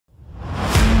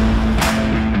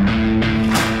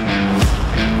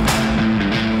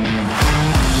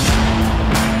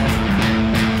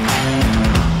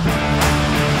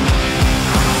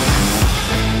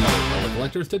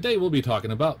today we'll be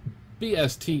talking about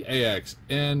BST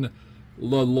AXN,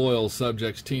 the Loyal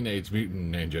Subjects Teenage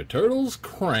Mutant Ninja Turtles,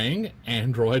 Krang,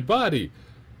 Android Body.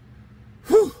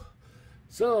 Whew!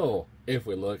 So, if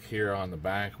we look here on the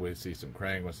back, we see some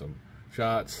Krang with some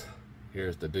shots.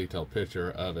 Here's the detailed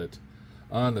picture of it.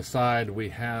 On the side, we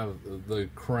have the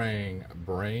Krang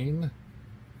brain.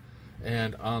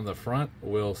 And on the front,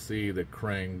 we'll see the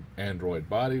Krang Android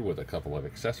body with a couple of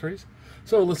accessories.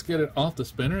 So let's get it off the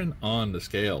spinner and on the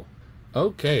scale.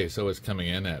 Okay, so it's coming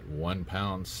in at 1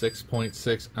 pound,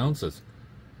 6.6 ounces.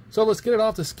 So let's get it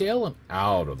off the scale and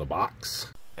out of the box.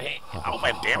 Hey,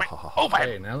 open, damn it, open!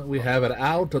 Okay, now that we have it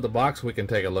out of the box, we can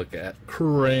take a look at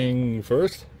Krang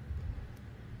first.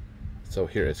 So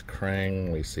here is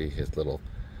Krang. We see his little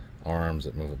arms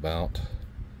that move about.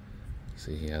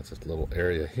 See, he has this little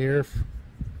area here.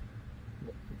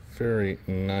 Very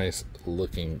nice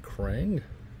looking Krang.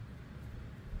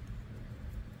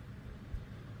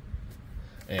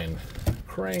 And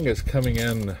Krang is coming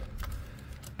in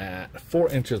at 4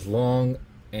 inches long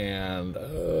and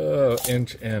 1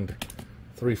 inch and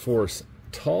 3/4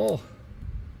 tall.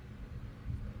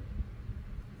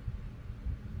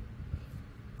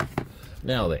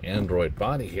 Now the Android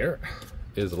body here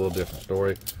is a little different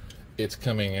story. It's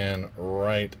coming in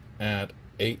right at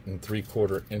 8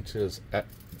 3/4 inches at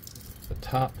the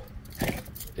top.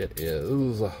 It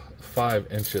is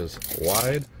 5 inches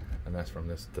wide, and that's from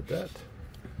this to that.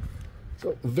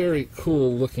 So very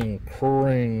cool looking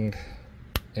Krang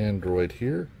Android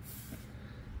here.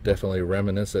 Definitely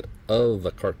reminiscent of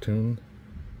the cartoon.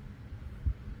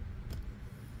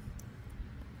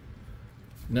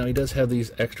 Now he does have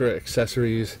these extra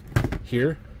accessories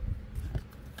here.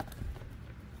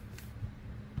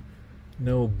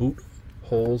 No boot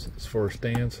holes for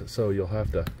stands, so you'll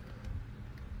have to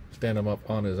stand him up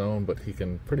on his own, but he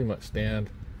can pretty much stand,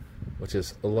 which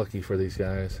is lucky for these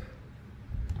guys.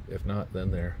 If not,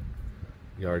 then they're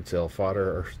yard sale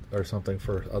fodder or something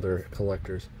for other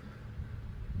collectors.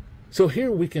 So here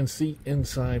we can see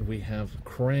inside we have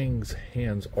Krang's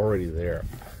hands already there,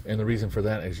 and the reason for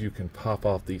that is you can pop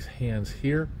off these hands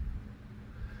here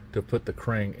to put the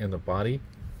Krang in the body.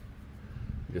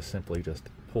 You just simply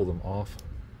pull them off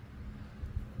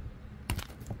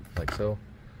like so.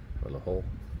 Put a hole.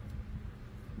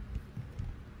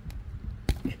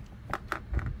 There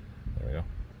we go.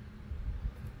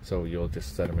 So you'll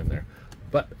just set them in there.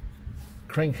 But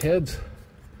Krang heads,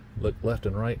 look left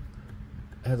and right,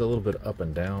 has a little bit up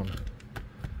and down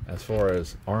as far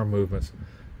as arm movements.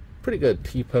 Pretty good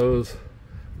T-pose,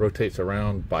 rotates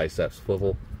around, bicep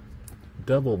swivel,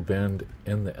 double bend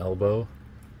in the elbow.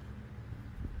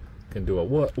 Can do a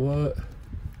what,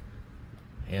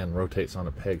 and rotates on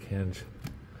a peg hinge.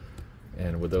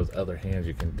 And with those other hands,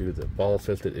 you can do the ball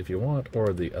fisted if you want,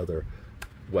 or the other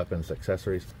weapons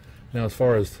accessories. Now, as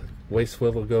far as waist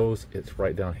swivel goes, it's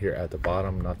right down here at the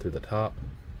bottom, not through the top.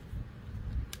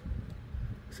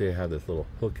 See, I have this little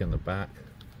hook in the back.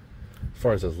 As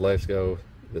far as his legs go,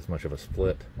 this much of a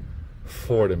split.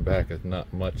 Forward and back is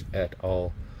not much at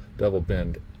all. Double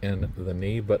bend in the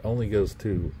knee, but only goes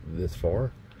to this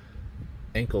far.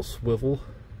 Ankle swivel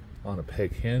on a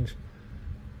peg hinge,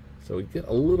 so we get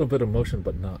a little bit of motion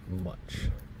but not much.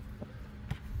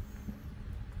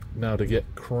 Now to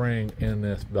get Krang in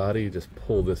this body, just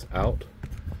pull this out,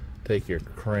 take your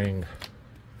Krang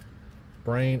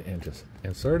brain and just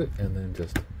insert it, and then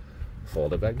just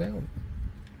fold it back down.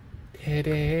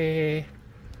 Ta-da!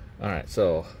 Alright,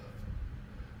 so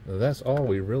that's all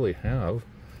we really have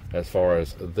as far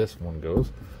as this one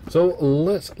goes. So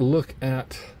let's look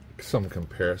at some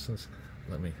comparisons.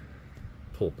 Let me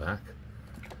pull back.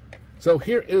 So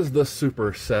here is the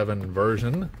Super 7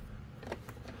 version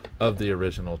of the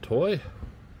original toy.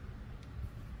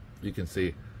 You can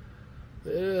see,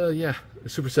 yeah, the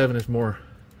Super 7 is more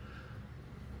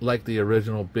like the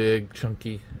original, big,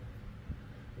 chunky,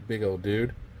 big old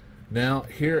dude. Now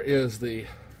here is the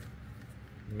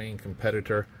main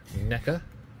competitor, Neca.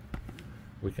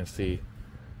 We can see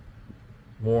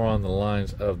more on the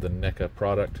lines of the Neca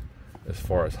product as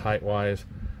far as height wise,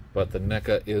 but the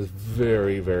Neca is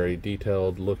very, very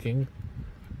detailed looking.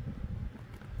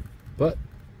 But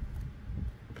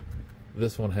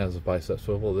this one has a bicep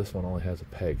swivel, this one only has a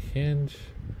peg hinge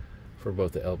for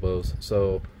both the elbows.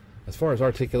 So as far as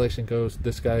articulation goes,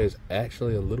 this guy is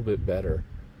actually a little bit better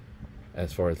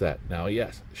as far as that. Now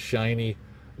yes, shiny,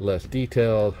 less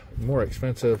detailed, more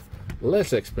expensive,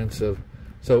 less expensive,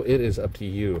 so it is up to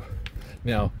you.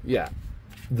 Now yeah,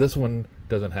 this one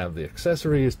doesn't have the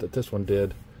accessories that this one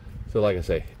did, so like I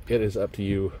say, it is up to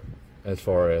you as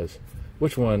far as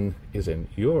which one is in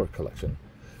your collection.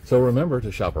 So remember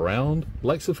to shop around,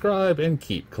 like, subscribe, and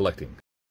keep collecting.